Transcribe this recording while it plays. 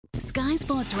Sky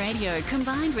Sports Radio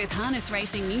combined with Harness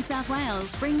Racing New South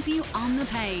Wales brings you On the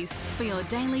Pace for your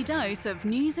daily dose of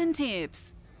news and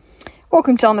tips.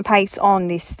 Welcome to On the Pace on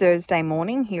this Thursday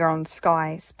morning here on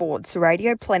Sky Sports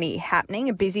Radio. Plenty happening,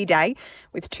 a busy day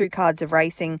with two cards of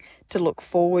racing to look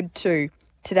forward to.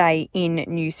 Today in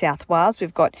New South Wales,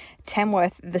 we've got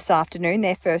Tamworth this afternoon,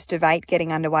 their first of 8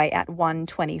 getting underway at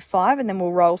 1:25, and then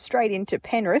we'll roll straight into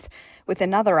Penrith with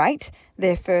another 8,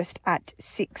 their first at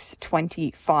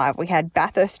 6:25. We had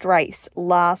Bathurst race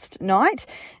last night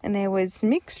and there was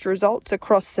mixed results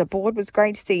across the board. It was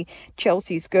great to see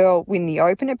Chelsea's Girl win the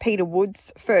opener, Peter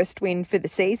Wood's first win for the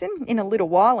season in a little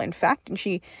while, in fact, and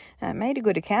she made a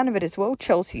good account of it as well.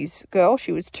 Chelsea's Girl,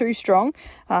 she was too strong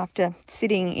after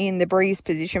sitting in the breeze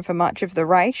position for much of the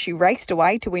race. She raced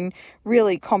away to win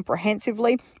really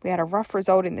comprehensively. We had a rough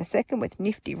result in the second with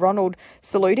Nifty Ronald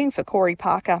saluting for Corey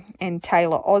Parker and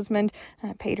Taylor Osmond.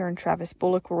 Peter and Travis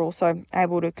Bullock were also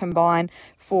able to combine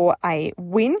for a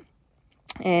win.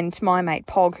 And my mate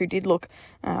Pog, who did look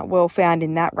well found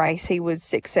in that race, he was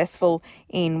successful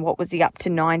in what was the up to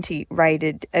 90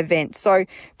 rated event. So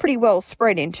pretty well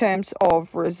spread in terms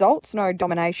of results. No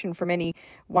domination from any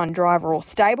one driver or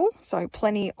stable. So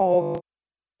plenty of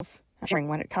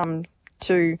when it comes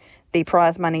to the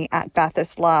prize money at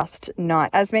Bathurst last night.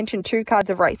 As mentioned, two cards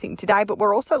of racing today, but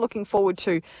we're also looking forward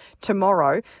to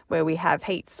tomorrow where we have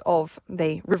heats of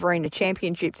the Riverina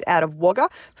Championships out of Wagga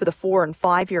for the 4 and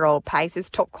 5 year old paces,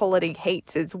 top quality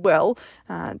heats as well.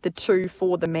 The 2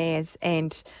 for the mares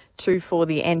and 2 for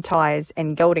the Entires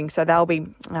and Gelding. So they'll be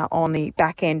on the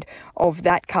back end of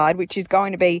that card, which is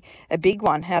going to be a big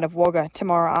one out of Wagga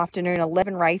tomorrow afternoon.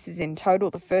 11 races in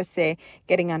total. The first there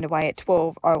getting underway at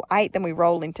 12:08. Then we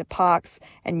roll into Parkes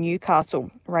and Newcastle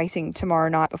racing tomorrow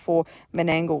night before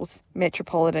Menangle's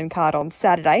Metropolitan card on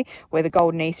Saturday, where the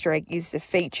Golden Easter Egg is the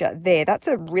feature there. That's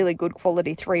a really good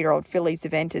quality 3-year-old fillies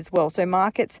event as well. So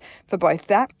markets for both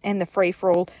that and the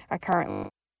free-for-all are currently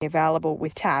available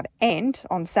with Tab. And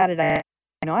on Saturday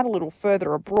night, a little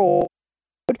further abroad,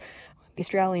 the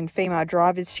Australian Female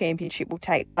Drivers' Championship will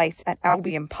take place at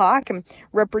Albion Park, and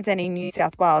representing New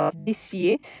South Wales this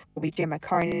year will be Jemma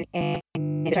Coney and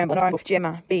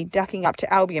Jemma be ducking up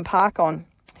to Albion Park on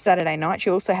Saturday night. She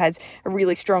also has a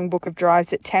really strong book of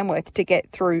drives at Tamworth to get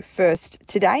through first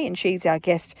today, and she's our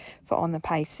guest for On the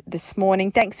Pace this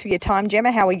morning. Thanks for your time,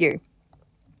 Jemma. How are you?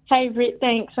 Hey, Britt,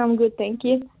 thanks. I'm good, thank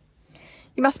you.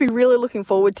 You must be really looking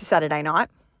forward to Saturday night.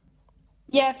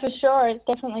 Yeah, for sure. It's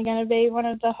definitely going to be one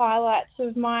of the highlights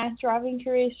of my driving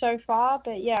career so far.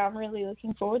 But yeah, I'm really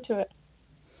looking forward to it.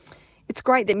 It's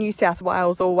great that New South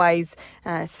Wales always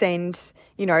send,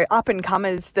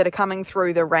 up-and-comers that are coming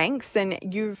through the ranks, and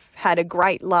you've had a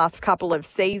great last couple of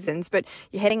seasons, but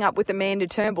you're heading up with Amanda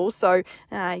Turnbull, so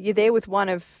you're there with one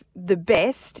of the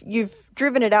best. You've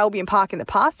driven at Albion Park in the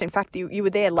past. In fact, you were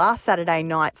there last Saturday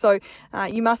night, so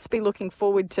you must be looking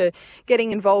forward to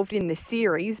getting involved in the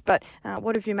series, but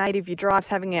what have you made of your drives,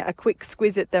 having a quick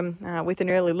squiz at them with an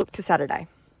early look to Saturday?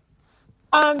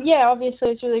 Yeah,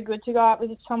 obviously it's really good to go up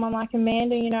with someone like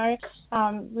Amanda,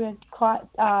 we're quite,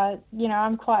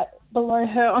 I'm quite below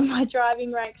her on my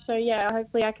driving rank. So yeah,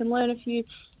 hopefully I can learn a few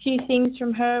things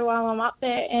from her while I'm up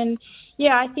there. And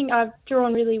yeah, I think I've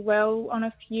drawn really well on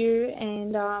a few,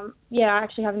 and I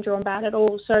actually haven't drawn bad at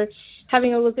all. So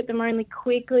having a look at them only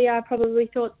quickly, I probably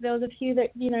thought there was a few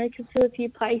that, could fill a few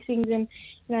placings, and,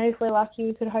 if we're lucky,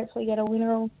 we could hopefully get a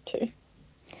winner or two.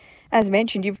 As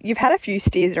mentioned, you've had a few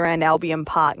steers around Albion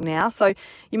Park now, so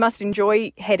you must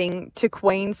enjoy heading to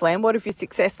Queensland. What have your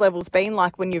success levels been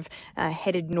like when you've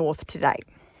headed north to date?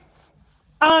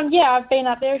 Yeah, I've been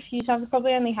up there a few times. I've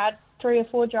probably only had 3 or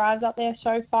 4 drives up there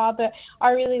so far, but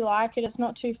I really like it. It's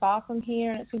not too far from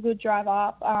here, and it's a good drive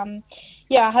up. I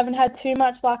haven't had too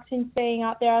much luck since being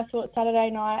up there. I thought Saturday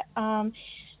night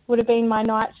would have been my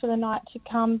night for the night to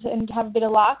come and have a bit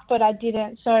of luck, but I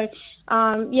didn't. So,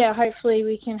 hopefully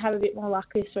we can have a bit more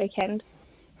luck this weekend.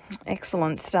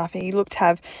 Excellent stuff. And you look to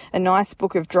have a nice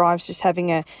book of drives. Just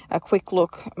having a quick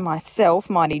look myself,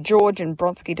 Mighty George and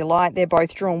Bronski Delight, they're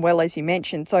both drawn well, as you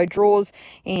mentioned. So draws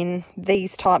in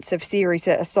these types of series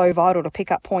are so vital to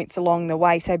pick up points along the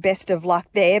way. So best of luck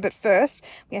there. But first,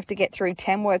 we have to get through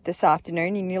Tamworth this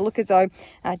afternoon. And you look as though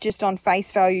just on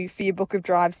face value for your book of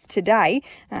drives today,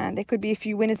 there could be a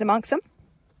few winners amongst them.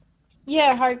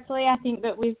 Yeah, hopefully. I think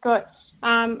that we've got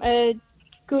a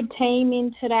good team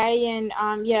in today, and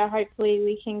hopefully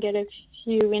we can get a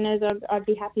few winners. I'd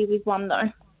be happy with one though.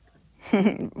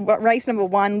 Race number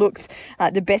 1 looks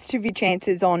the best of your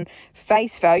chances on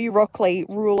face value. Rockley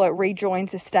Ruler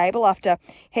rejoins the stable after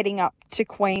heading up to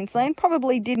Queensland.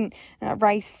 Probably didn't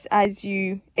race as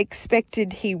you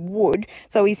expected he would.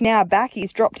 So he's now back.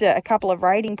 He's dropped a couple of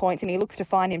rating points and he looks to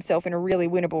find himself in a really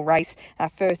winnable race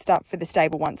first up for the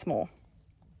stable once more.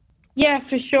 Yeah,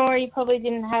 for sure. He probably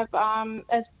didn't have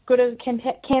as good a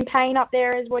campaign up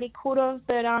there as what he could have.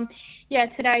 But,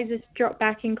 today's just dropped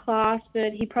back in class,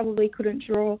 but he probably couldn't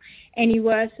draw any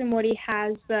worse than what he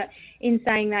has. But in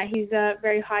saying that, he's a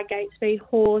very high gate speed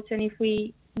horse, and if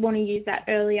we want to use that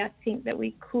early, I think that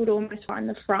we could almost find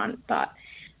the front. But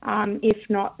if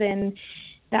not, then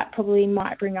that probably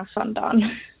might bring us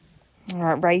undone. All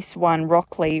right, race 1,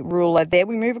 Rockley Ruler there.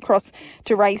 We move across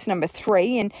to race number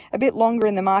 3, and a bit longer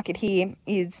in the market here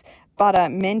is Butter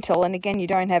Mental. And again, you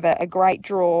don't have a great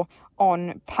draw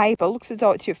on paper. Looks as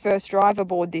though it's your first drive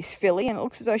aboard this filly, and it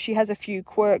looks as though she has a few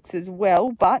quirks as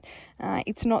well, but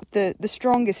it's not the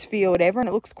strongest field ever, and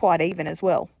it looks quite even as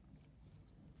well.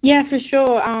 Yeah, for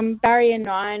sure. Barrier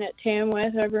 9 at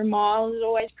Tamworth over a mile is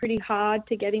always pretty hard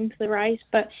to get into the race,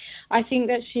 but I think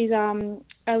that she's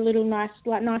a little nice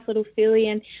little filly,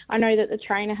 and I know that the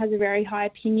trainer has a very high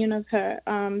opinion of her.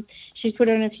 She's put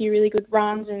on a few really good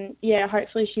runs, and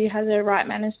hopefully she has her right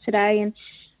manners today. And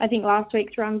I think last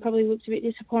week's run probably looked a bit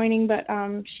disappointing, but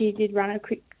she did run a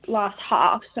quick last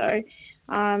half. So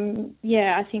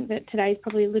I think that today's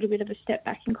probably a little bit of a step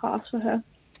back in class for her.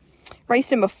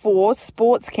 Race number 4,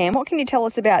 Sports Cam. What can you tell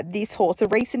us about this horse? A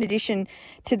recent addition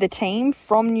to the team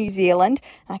from New Zealand.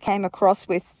 I came across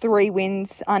with 3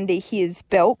 wins under his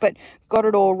belt, but got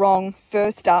it all wrong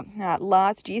first up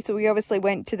last year. So we obviously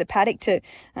went to the paddock to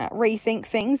rethink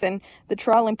things, and the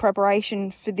trial in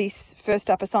preparation for this first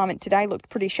up assignment today looked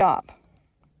pretty sharp.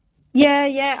 Yeah.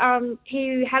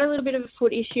 He had a little bit of a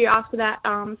foot issue after that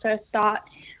first start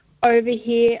over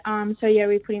here.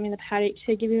 We put him in the paddock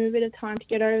to give him a bit of time to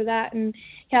get over that, and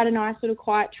he had a nice little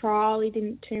quiet trial. He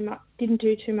didn't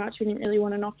do too much. We didn't really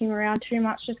want to knock him around too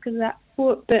much just because of that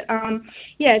foot. But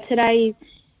today he's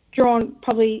drawn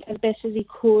probably as best as he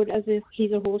could, as if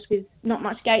he's a horse with not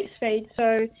much gate speed.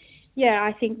 So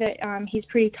I think that he's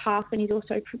pretty tough, and he's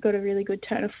also got a really good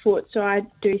turn of foot. So I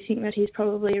do think that he's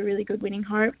probably a really good winning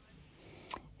hope.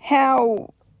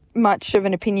 How much of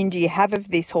an opinion do you have of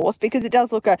this horse? Because it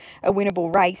does look a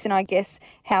winnable race, and I guess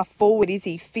how forward is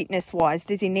he fitness-wise?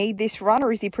 Does he need this run,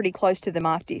 or is he pretty close to the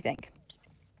mark, do you think?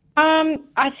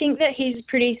 I think that he's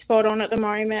pretty spot on at the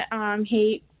moment.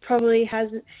 He probably has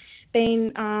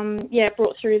been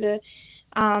brought through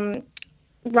the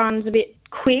runs a bit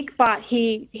quick, but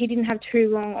he didn't have too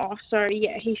long off, so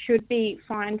he should be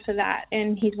fine for that,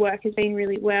 and his work has been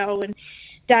really well, and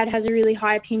Dad has a really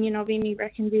high opinion of him. He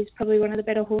reckons he's probably one of the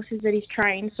better horses that he's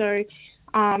trained. So,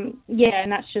 and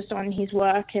that's just on his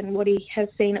work and what he has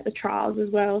seen at the trials as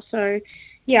well. So,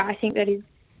 I think that he's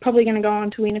probably going to go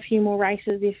on to win a few more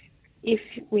races if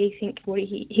we think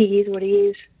he is what he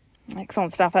is.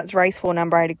 Excellent stuff. That's race 4,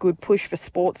 number 8, a good push for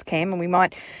Sports Cam, and we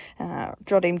might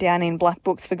jot him down in black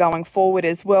books for going forward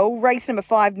as well. Race number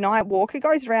 5, Night Walker,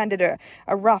 goes around at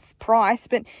a rough price,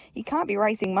 but he can't be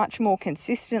racing much more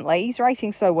consistently. He's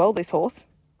racing so well, this horse.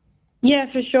 Yeah,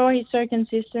 for sure. He's so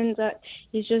consistent that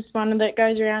he's just one that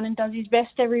goes around and does his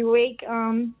best every week.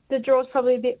 The draw's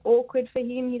probably a bit awkward for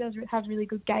him. He does have really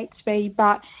good gate speed,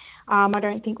 but I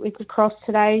don't think we could cross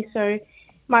today, so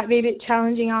might be a bit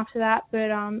challenging after that, but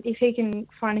if he can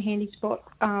find a handy spot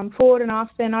forward enough,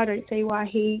 then I don't see why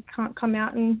he can't come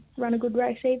out and run a good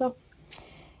race either.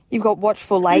 You've got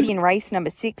Watchful Lady in race number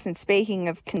 6, and speaking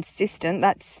of consistent,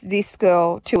 that's this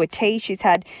girl to a T. She's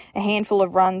had a handful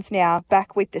of runs now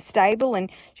back with the stable, and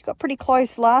she got pretty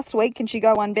close last week. Can she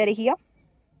go one better here?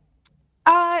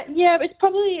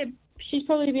 She's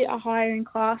probably a bit higher in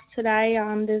class today.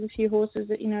 There's a few horses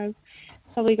that,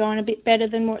 probably going a bit better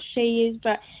than what she is,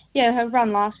 but her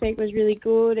run last week was really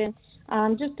good,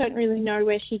 and just don't really know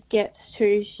where she gets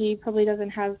to. She probably doesn't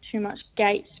have too much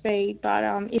gate speed, but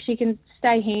if she can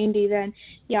stay handy, then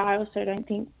I also don't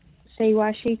see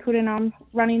why she couldn't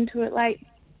run into it late.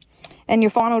 And your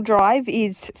final drive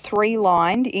is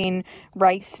 3-lined in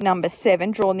race number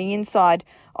 7, drawn the inside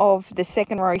of the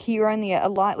second row here. Only a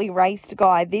lightly raced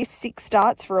guy. This 6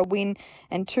 starts for a win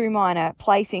and 2 minor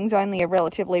placings. Only a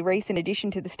relatively recent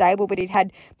addition to the stable, but it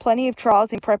had plenty of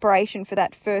trials in preparation for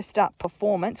that first up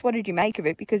performance. What did you make of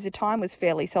it? Because the time was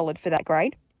fairly solid for that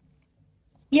grade.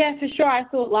 Yeah, for sure. I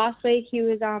thought last week he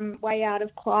was way out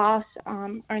of class,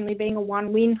 only being a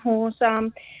 1-win horse.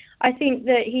 I think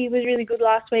that he was really good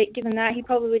last week, given that he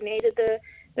probably needed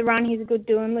the run. He's a good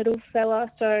doing little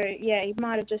fella. So, yeah, he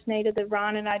might have just needed the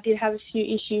run, and I did have a few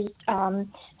issues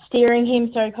steering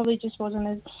him, so he probably just wasn't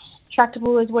as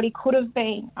tractable as what he could have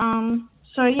been.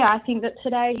 So, yeah, I think that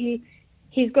today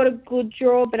he's got a good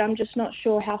draw, but I'm just not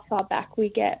sure how far back we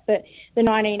get. But the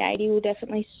 1980 will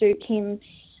definitely suit him.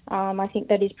 I think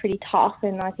that is pretty tough,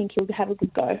 and I think he'll have a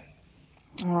good go.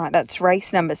 All right, that's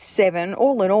race number 7.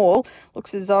 All in all,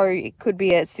 looks as though it could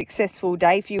be a successful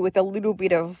day for you with a little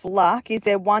bit of luck. Is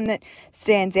there one that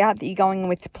stands out that you're going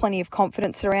with plenty of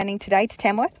confidence surrounding today to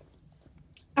Tamworth?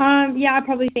 Yeah, I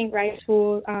probably think race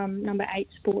 4, number 8,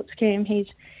 Sports Cam. As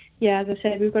I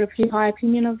said, we've got a pretty high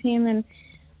opinion of him, and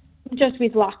just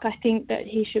with luck, I think that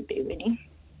he should be winning.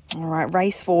 All right,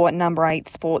 race 4, number 8,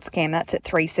 Sports Cam. That's at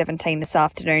 3:17 this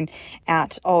afternoon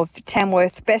out of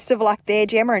Tamworth. Best of luck there,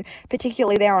 Jemma, and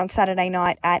particularly there on Saturday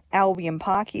night at Albion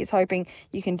Park. He is hoping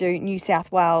you can do New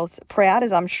South Wales proud,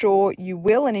 as I'm sure you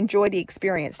will, and enjoy the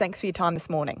experience. Thanks for your time this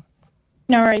morning.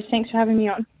 No worries. Thanks for having me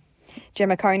on.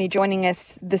 Jemma Coney joining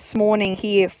us this morning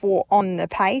here for On the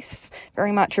Pace.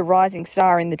 Very much a rising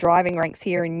star in the driving ranks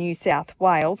here in New South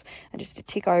Wales. And just to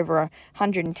tick over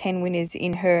 110 winners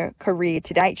in her career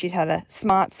to date. She's had a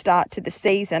smart start to the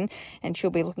season, and she'll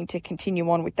be looking to continue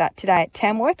on with that today at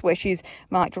Tamworth, where she's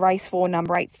marked race 4,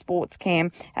 number 8, Sports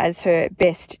Cam, as her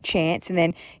best chance. And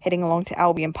then heading along to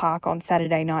Albion Park on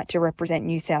Saturday night to represent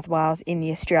New South Wales in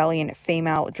the Australian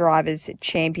Female Drivers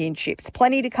Championships.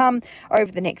 Plenty to come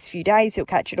over the next few days. You'll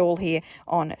catch it all here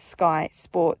on Sky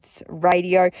Sports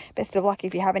Radio. Best of luck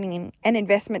if you're having an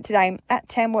investment today at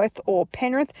Tamworth or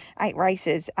Penrith. 8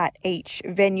 races at each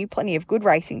venue. Plenty of good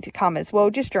racing to come as well.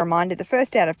 Just a reminder, the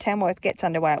first out of Tamworth gets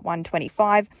underway at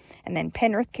 1:25, and then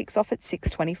Penrith kicks off at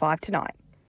 6:25 tonight.